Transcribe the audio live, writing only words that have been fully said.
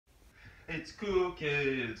It's Cool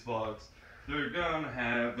Kids Vlogs. They're gonna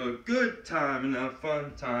have a good time and a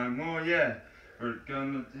fun time. Oh yeah, we're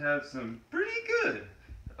gonna have some pretty good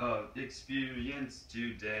experience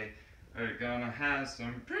today. We're gonna have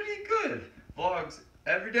some pretty good vlogs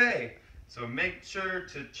every day. So make sure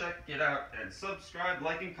to check it out and subscribe,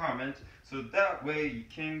 like, and comment so that way you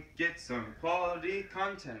can get some quality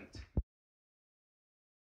content.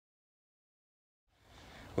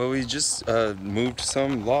 Well, we just moved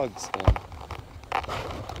some logs.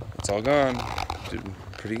 It's all gone.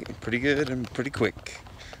 Pretty good and pretty quick.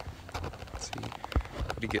 Let's see,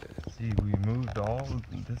 pretty good. See, we moved all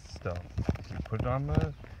this stuff. We put it on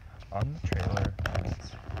the trailer.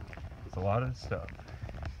 It's a lot of stuff.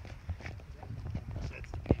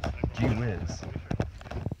 Gee whiz.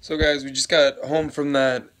 So guys, we just got home from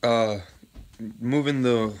that moving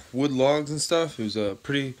the wood logs and stuff. It was a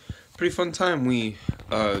pretty fun time. We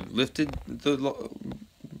lifted the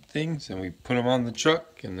things and we put them on the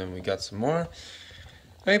truck, and then we got some more.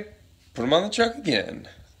 I put them on the truck again.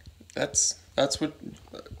 That's what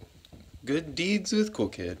good deeds with Cool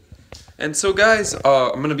Kid. And so guys,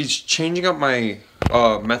 I'm gonna be changing up my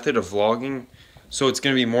method of vlogging, so it's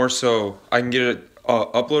gonna be more so I can get it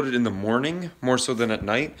uploaded in the morning more so than at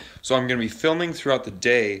night. So I'm gonna be filming throughout the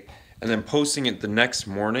day and then posting it the next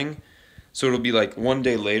morning. So it'll be like one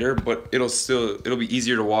day later, but it'll be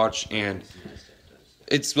easier to watch, and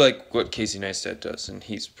it's like what Casey Neistat does, and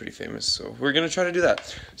he's pretty famous. So we're gonna try to do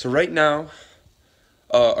that. So right now,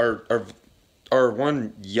 our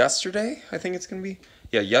one yesterday, I think it's gonna be.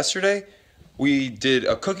 Yeah, yesterday we did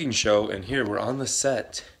a cooking show, and here we're on the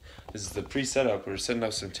set. This is the pre-setup. We're setting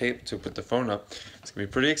up some tape to put the phone up. It's gonna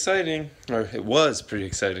be pretty exciting, or it was pretty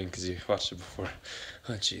exciting because you watched it before.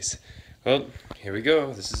 Oh jeez. Well, here we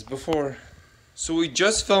go. This is before. So we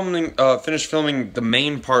just finished filming the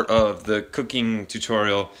main part of the cooking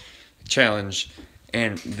tutorial challenge,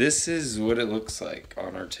 and this is what it looks like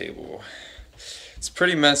on our table. It's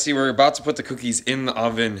pretty messy. We're about to put the cookies in the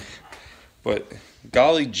oven, but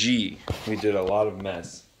golly gee, we did a lot of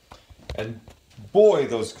mess. And boy,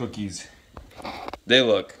 those cookies, they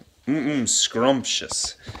look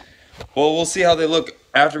scrumptious. Well, we'll see how they look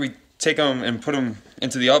after we take them and put them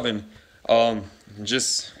into the oven.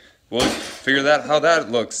 We'll figure that how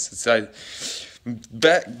that looks.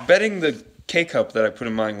 Betting the K-cup that I put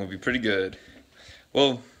in mine will be pretty good.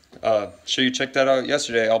 Well, sure you checked that out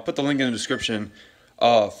yesterday. I'll put the link in the description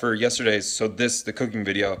for yesterday's, the cooking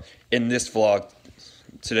video in this vlog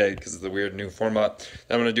today, because of the weird new format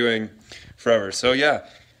that I'm gonna doing forever. So yeah,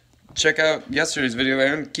 check out yesterday's video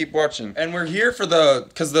and keep watching. And we're here for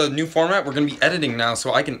because the new format, we're gonna be editing now,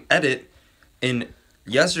 so I can edit in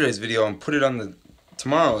yesterday's video and put it on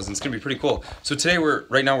tomorrow's, and it's gonna be pretty cool. So today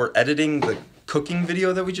right now we're editing the cooking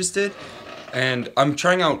video that we just did, and I'm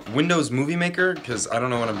trying out Windows Movie Maker because I don't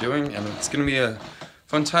know what I'm doing, and it's gonna be a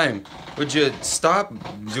fun time. Would you stop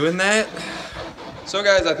doing that? So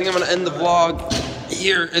guys, I think I'm gonna end the vlog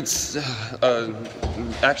here. It's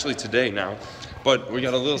actually today now, but we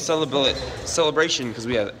got a little celebration because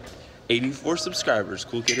we have 84 subscribers.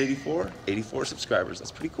 Cool Kid 84 subscribers.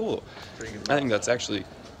 That's pretty cool. I think that's actually,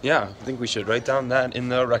 yeah, I think we should write down that in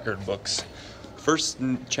the record books. First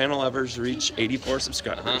channel ever to reach 84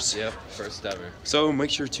 subscribers. Yep, first ever. So make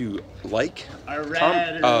sure to like,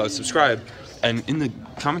 subscribe, and in the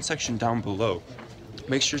comment section down below,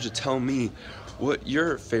 make sure to tell me what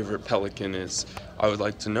your favorite pelican is. I would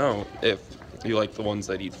like to know if you like the ones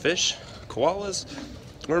that eat fish, koalas,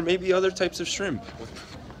 or maybe other types of shrimp.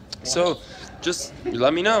 So just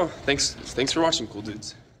let me know. Thanks for watching, cool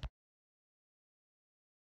dudes.